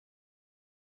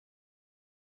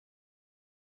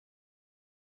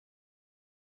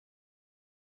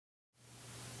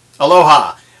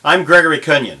Aloha! I'm Gregory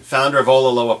Kunin, founder of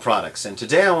Olaloa Products, and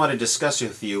today I want to discuss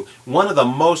with you one of the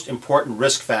most important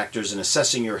risk factors in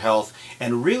assessing your health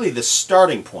and really the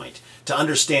starting point to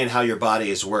understand how your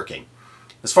body is working.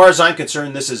 As far as I'm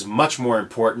concerned, this is much more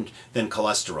important than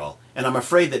cholesterol, and I'm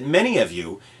afraid that many of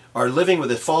you are living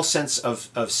with a false sense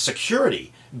of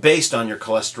security based on your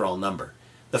cholesterol number.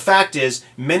 The fact is,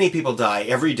 many people die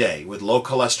every day with low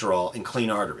cholesterol and clean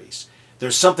arteries.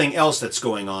 There's something else that's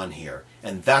going on here,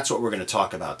 and that's what we're going to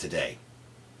talk about today.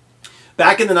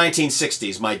 Back in the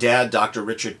 1960s, my dad, Dr.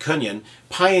 Richard Kunin,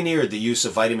 pioneered the use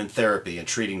of vitamin therapy in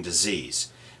treating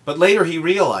disease. But later he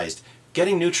realized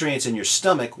getting nutrients in your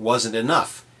stomach wasn't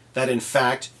enough, that in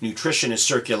fact nutrition is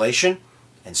circulation,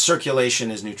 and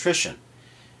circulation is nutrition.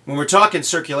 When we're talking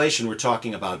circulation, we're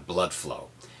talking about blood flow.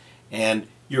 And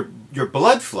your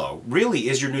blood flow really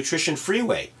is your nutrition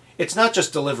freeway. It's not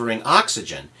just delivering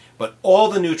oxygen, but all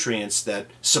the nutrients that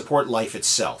support life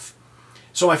itself.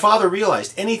 So my father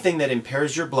realized anything that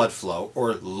impairs your blood flow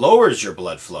or lowers your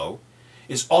blood flow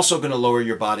is also going to lower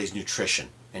your body's nutrition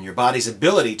and your body's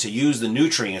ability to use the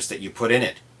nutrients that you put in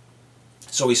it.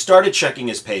 So he started checking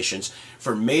his patients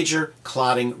for major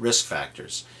clotting risk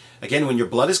factors. Again, when your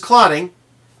blood is clotting,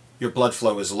 your blood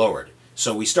flow is lowered.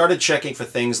 So we started checking for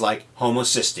things like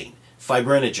homocysteine,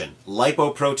 fibrinogen,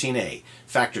 lipoprotein A,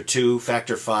 factor 2,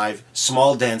 factor 5,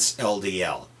 small dense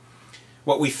LDL.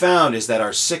 What we found is that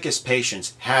our sickest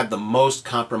patients had the most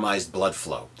compromised blood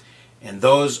flow. And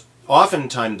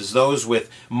oftentimes those with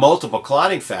multiple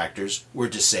clotting factors were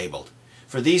disabled.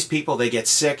 For these people, they get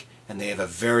sick and they have a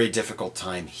very difficult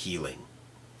time healing.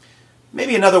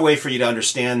 Maybe another way for you to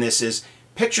understand this is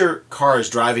picture cars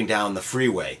driving down the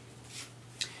freeway.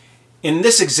 In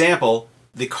this example,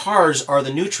 the cars are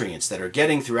the nutrients that are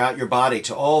getting throughout your body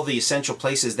to all the essential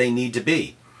places they need to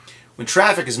be. When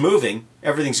traffic is moving,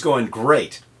 everything's going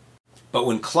great. But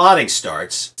when clotting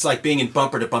starts, it's like being in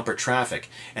bumper-to-bumper traffic,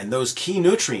 and those key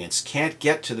nutrients can't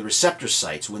get to the receptor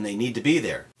sites when they need to be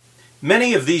there.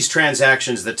 Many of these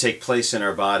transactions that take place in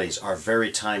our bodies are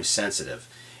very time sensitive,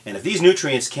 and if these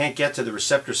nutrients can't get to the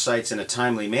receptor sites in a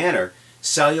timely manner,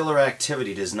 cellular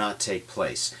activity does not take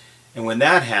place. And when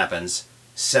that happens,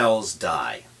 cells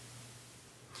die.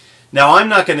 Now, I'm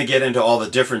not going to get into all the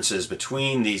differences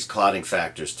between these clotting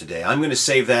factors today. I'm going to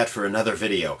save that for another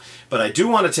video. But I do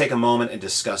want to take a moment and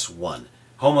discuss one,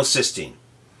 homocysteine.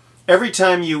 Every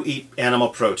time you eat animal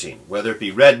protein, whether it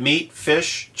be red meat,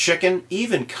 fish, chicken,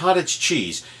 even cottage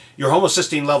cheese, your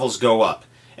homocysteine levels go up.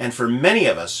 And for many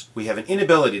of us, we have an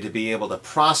inability to be able to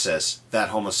process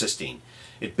that homocysteine.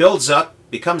 It builds up,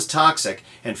 becomes toxic,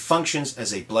 and functions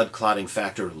as a blood clotting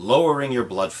factor, lowering your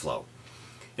blood flow.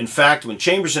 In fact, when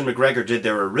Chambers and McGregor did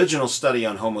their original study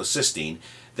on homocysteine,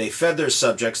 they fed their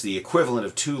subjects the equivalent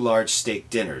of 2 large steak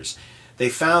dinners. They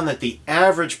found that the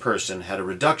average person had a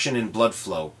reduction in blood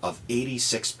flow of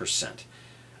 86%.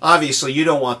 Obviously, you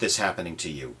don't want this happening to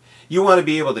you. You want to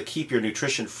be able to keep your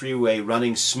nutrition freeway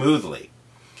running smoothly.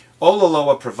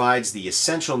 Olaloa provides the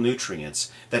essential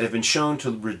nutrients that have been shown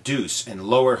to reduce and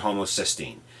lower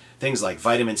homocysteine. Things like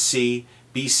vitamin C,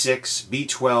 B6,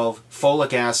 B12,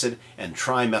 folic acid, and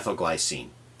trimethylglycine.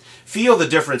 Feel the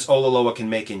difference Olaloa can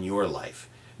make in your life.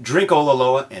 Drink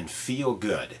Olaloa and feel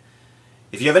good.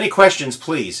 If you have any questions,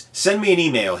 please send me an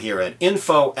email here at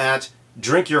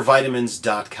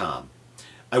info@drinkyourvitamins.com.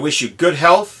 I wish you good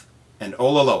health and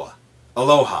Olaloa.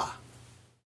 Aloha.